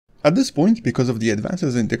At this point, because of the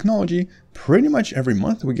advances in technology, pretty much every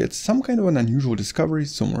month we get some kind of an unusual discovery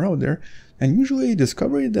somewhere out there, and usually a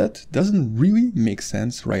discovery that doesn't really make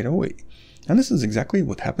sense right away. And this is exactly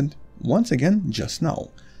what happened once again just now.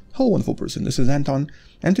 Hello wonderful person, this is Anton,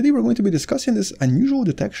 and today we're going to be discussing this unusual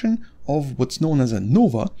detection of what's known as a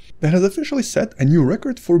nova that has officially set a new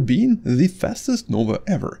record for being the fastest nova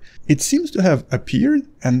ever. It seems to have appeared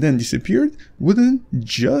and then disappeared within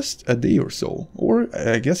just a day or so, or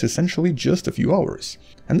I guess essentially just a few hours.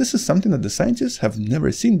 And this is something that the scientists have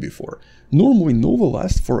never seen before. Normally nova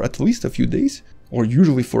lasts for at least a few days, or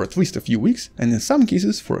usually for at least a few weeks, and in some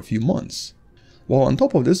cases for a few months. While on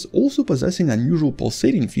top of this, also possessing unusual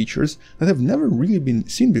pulsating features that have never really been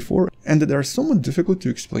seen before and that are somewhat difficult to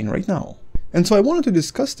explain right now. And so I wanted to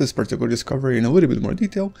discuss this particular discovery in a little bit more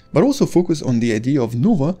detail, but also focus on the idea of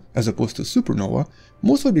nova as opposed to supernova,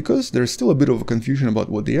 mostly because there's still a bit of a confusion about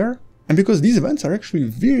what they are, and because these events are actually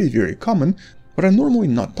very common, but are normally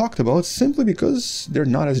not talked about simply because they're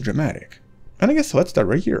not as dramatic. And I guess let's start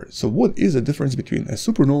right here. So what is the difference between a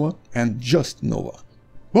supernova and just nova?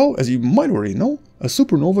 Well, as you might already know, a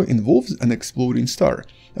supernova involves an exploding star,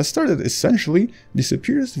 a star that essentially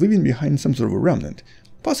disappears, leaving behind some sort of a remnant,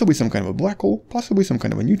 possibly some kind of a black hole, possibly some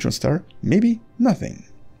kind of a neutron star, maybe nothing.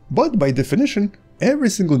 But by definition, every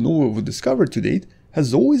single nova we've discovered to date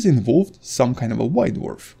has always involved some kind of a white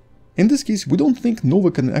dwarf. In this case, we don't think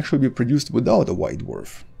nova can actually be produced without a white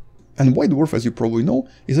dwarf. And white dwarf, as you probably know,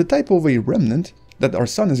 is a type of a remnant that our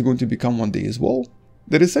sun is going to become one day as well,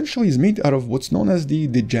 that essentially is made out of what's known as the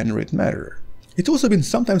degenerate matter. It's also been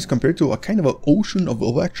sometimes compared to a kind of an ocean of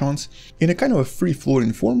electrons in a kind of a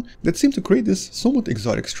free-floating form that seem to create this somewhat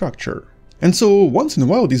exotic structure. And so once in a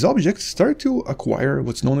while these objects start to acquire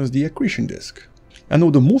what's known as the accretion disk. And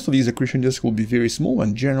although most of these accretion disks will be very small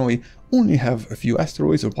and generally only have a few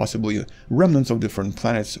asteroids or possibly remnants of different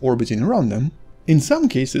planets orbiting around them, in some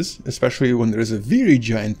cases, especially when there is a very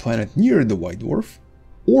giant planet near the white dwarf,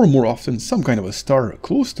 or more often some kind of a star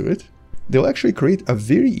close to it, they'll actually create a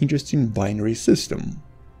very interesting binary system.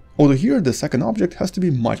 Although here the second object has to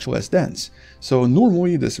be much less dense, so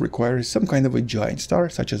normally this requires some kind of a giant star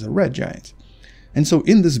such as a red giant. And so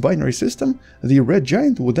in this binary system, the red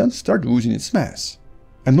giant will then start losing its mass.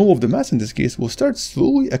 And all of the mass in this case will start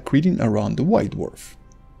slowly accreting around the white dwarf.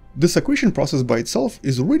 This accretion process by itself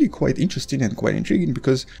is already quite interesting and quite intriguing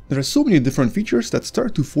because there are so many different features that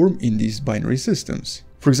start to form in these binary systems.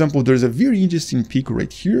 For example, there's a very interesting peak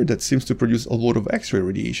right here that seems to produce a lot of X-ray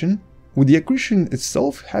radiation, with the accretion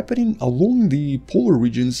itself happening along the polar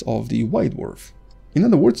regions of the white dwarf. In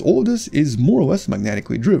other words, all of this is more or less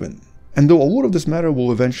magnetically driven. And though a lot of this matter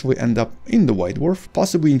will eventually end up in the white dwarf,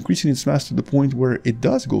 possibly increasing its mass to the point where it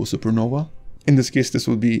does go supernova, in this case this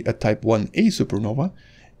would be a type 1a supernova,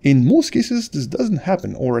 in most cases this doesn't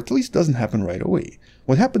happen, or at least doesn't happen right away.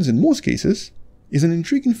 What happens in most cases is an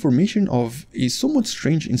intriguing formation of a somewhat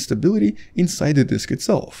strange instability inside the disk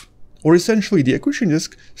itself. Or essentially the accretion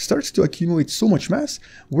disk starts to accumulate so much mass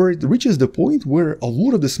where it reaches the point where a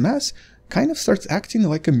lot of this mass kind of starts acting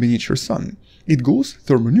like a miniature sun. It goes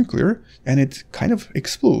thermonuclear and it kind of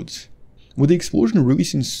explodes, with the explosion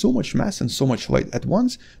releasing so much mass and so much light at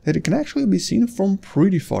once that it can actually be seen from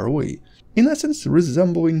pretty far away, in essence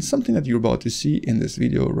resembling something that you're about to see in this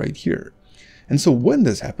video right here. And so when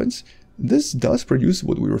this happens, this does produce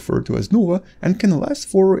what we refer to as nova and can last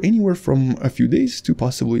for anywhere from a few days to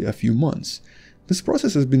possibly a few months. This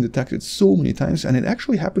process has been detected so many times and it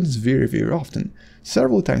actually happens very often,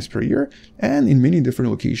 several times per year and in many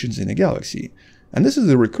different locations in the galaxy. And this is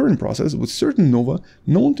a recurrent process with certain nova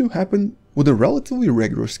known to happen with a relatively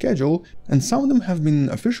regular schedule, and some of them have been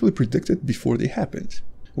officially predicted before they happened.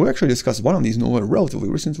 We'll actually discuss one of these nova relatively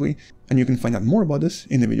recently, and you can find out more about this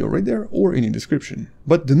in the video right there or in the description.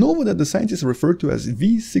 But the nova that the scientists refer to as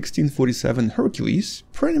V1647 Hercules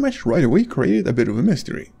pretty much right away created a bit of a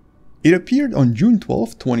mystery. It appeared on June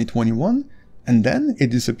 12, 2021, and then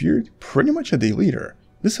it disappeared pretty much a day later.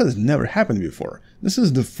 This has never happened before. This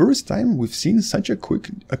is the first time we've seen such a quick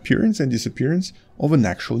appearance and disappearance of an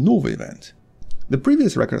actual nova event. The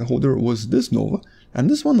previous record holder was this nova, and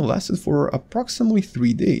this one lasted for approximately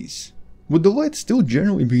 3 days, with the light still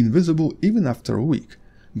generally being visible even after a week.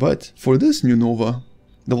 But for this new nova,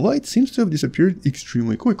 the light seems to have disappeared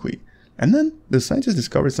extremely quickly, and then the scientists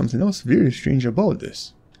discovered something else very strange about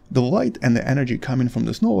this. The light and the energy coming from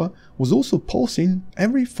this nova was also pulsing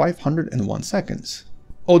every 501 seconds.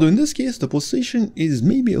 Although in this case the pulsation is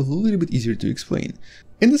maybe a little bit easier to explain.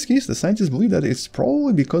 In this case, the scientists believe that it's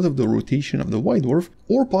probably because of the rotation of the white dwarf,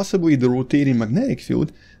 or possibly the rotating magnetic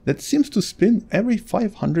field that seems to spin every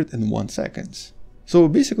 501 seconds. So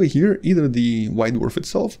basically here, either the white dwarf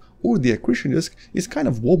itself or the accretion disk is kind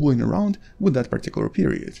of wobbling around with that particular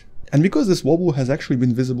period. And because this wobble has actually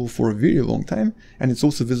been visible for a very long time, and it's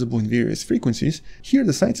also visible in various frequencies, here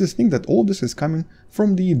the scientists think that all this is coming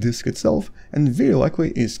from the disk itself, and very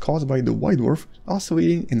likely is caused by the white dwarf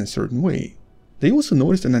oscillating in a certain way. They also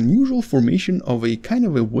noticed an unusual formation of a kind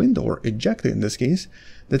of a wind, or ejecta in this case,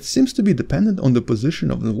 that seems to be dependent on the position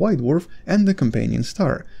of the white dwarf and the companion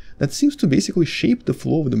star, that seems to basically shape the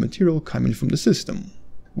flow of the material coming from the system.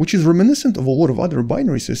 Which is reminiscent of a lot of other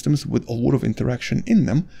binary systems with a lot of interaction in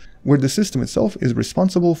them, where the system itself is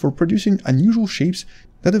responsible for producing unusual shapes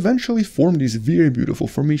that eventually form these very beautiful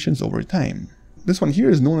formations over time. This one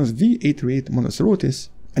here is known as V838 monocerotis,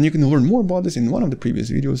 and you can learn more about this in one of the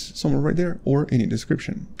previous videos, somewhere right there or in the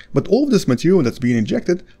description. But all of this material that's being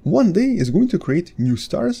injected one day is going to create new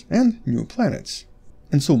stars and new planets.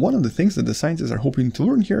 And so one of the things that the scientists are hoping to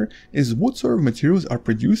learn here is what sort of materials are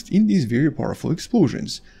produced in these very powerful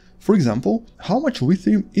explosions. For example, how much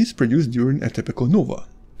lithium is produced during a typical nova.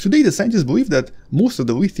 Today the scientists believe that most of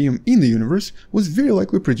the lithium in the universe was very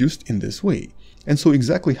likely produced in this way. And so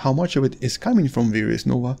exactly how much of it is coming from various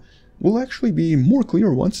nova will actually be more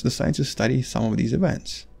clear once the scientists study some of these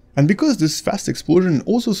events. And because this fast explosion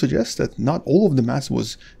also suggests that not all of the mass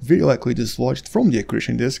was very likely dislodged from the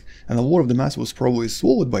accretion disk, and a lot of the mass was probably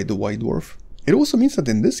swallowed by the white dwarf, it also means that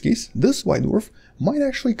in this case, this white dwarf might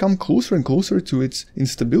actually come closer and closer to its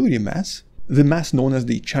instability mass, the mass known as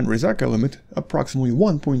the Chandrasekhar limit, approximately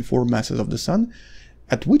 1.4 masses of the Sun,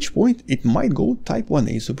 at which point it might go type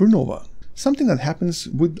 1a supernova. Something that happens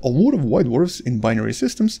with a lot of white dwarfs in binary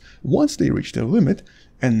systems once they reach their limit,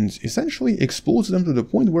 and essentially explodes them to the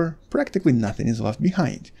point where practically nothing is left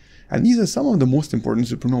behind. And these are some of the most important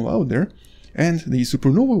supernovae out there, and the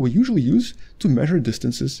supernovae we usually use to measure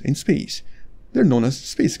distances in space. They're known as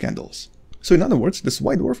space candles. So in other words, this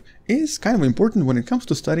white dwarf is kind of important when it comes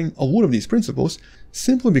to studying a lot of these principles,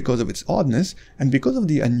 simply because of its oddness and because of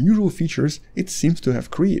the unusual features it seems to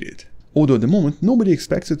have created. Although at the moment nobody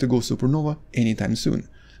expects it to go supernova anytime soon.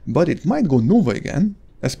 But it might go nova again,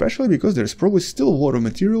 especially because there's probably still a lot of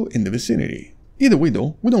material in the vicinity. Either way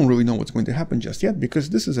though, we don't really know what's going to happen just yet because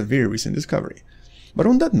this is a very recent discovery. But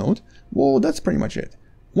on that note, well, that's pretty much it.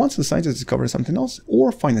 Once the scientists discover something else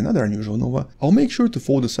or find another unusual nova, I'll make sure to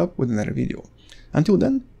follow this up with another video. Until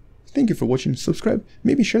then, thank you for watching, subscribe,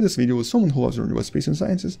 maybe share this video with someone who loves learning about space and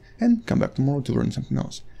sciences, and come back tomorrow to learn something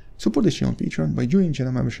else. Support this channel on Patreon by joining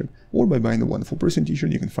channel membership or by buying the Wonderful Person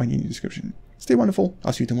t-shirt you can find in the description. Stay wonderful,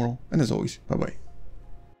 I'll see you tomorrow, and as always, bye bye.